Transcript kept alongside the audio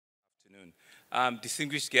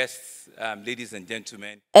Distinguished guests, ladies and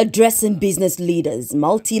gentlemen. Addressing business leaders,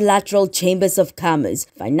 multilateral chambers of commerce,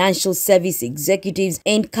 financial service executives,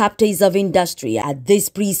 and captains of industry at this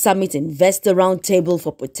pre-summit investor roundtable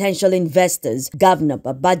for potential investors, Governor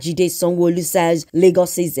Babajide Sanwo-olu says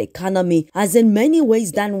Lagos's economy has in many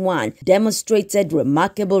ways than one demonstrated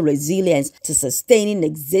remarkable resilience to sustaining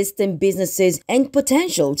existing businesses and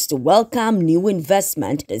potentials to welcome new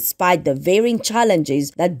investment despite the varying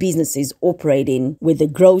challenges that businesses operate in. With the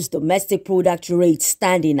gross domestic product rate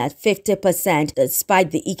standing at 50%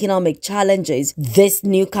 despite the economic challenges, this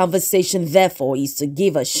new conversation therefore is to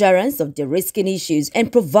give assurance of de-risking issues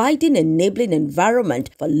and providing an enabling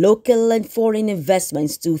environment for local and foreign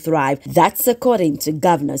investments to thrive. That's according to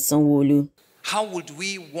Governor Sanwo-olu. How would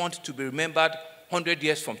we want to be remembered 100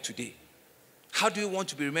 years from today? How do we want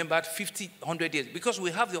to be remembered 50, 100 years? Because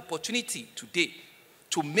we have the opportunity today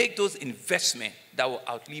to make those investments that will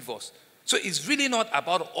outlive us. So it's really not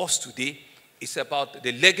about us today. It's about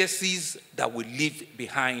the legacies that we leave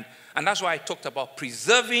behind. And that's why I talked about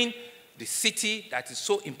preserving the city that is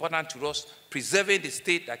so important to us, preserving the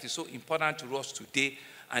state that is so important to us today,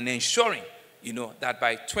 and ensuring, that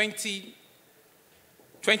by 2090,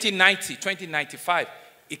 2095,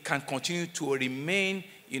 it can continue to remain,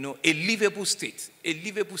 a livable state, a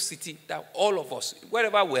livable city that all of us,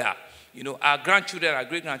 wherever we are, our grandchildren, our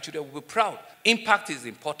great-grandchildren will be proud. Impact is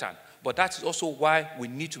important. But that's also why we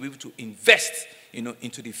need to be able to invest,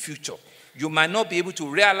 into the future. You might not be able to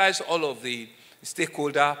realize all of the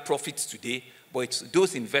stakeholder profits today, but it's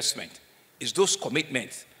those investments, it's those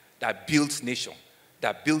commitments that builds nation,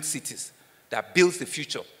 that builds cities, that builds the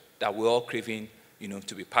future that we're all craving,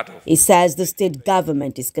 to be part of. He says the state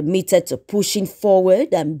government is committed to pushing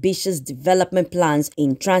forward ambitious development plans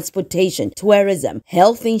in transportation, tourism,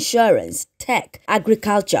 health insurance, tech,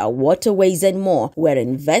 agriculture, waterways, and more, where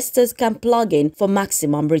investors can plug in for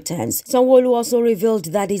maximum returns. Sanwo-olu also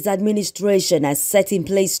revealed that his administration has set in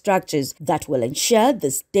place structures that will ensure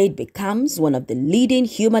the state becomes one of the leading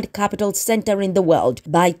human capital centers in the world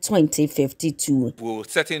by 2052. We will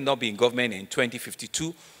certainly not be in government in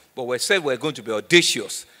 2052. But we said we're going to be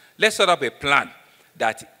audacious. Let's set up a plan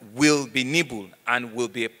that will be nimble and will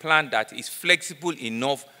be a plan that is flexible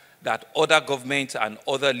enough that other governments and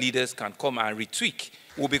other leaders can come and retweak.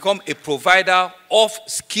 We'll become a provider of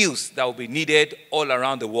skills that will be needed all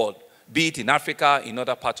around the world, be it in Africa, in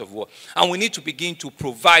other parts of the world. And we need to begin to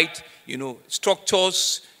provide,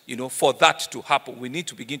 structures, for that to happen. We need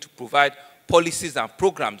to begin to provide policies and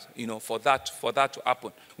programs, for that to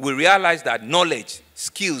happen. We realize that knowledge,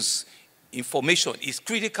 skills, information is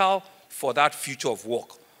critical for that future of work,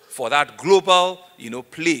 for that global,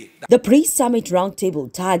 play. The pre-summit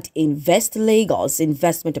roundtable tagged Invest Lagos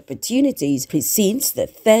Investment Opportunities precedes the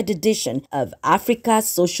third edition of Africa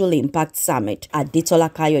Social Impact Summit. Adetola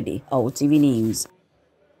Kayode, OTV News.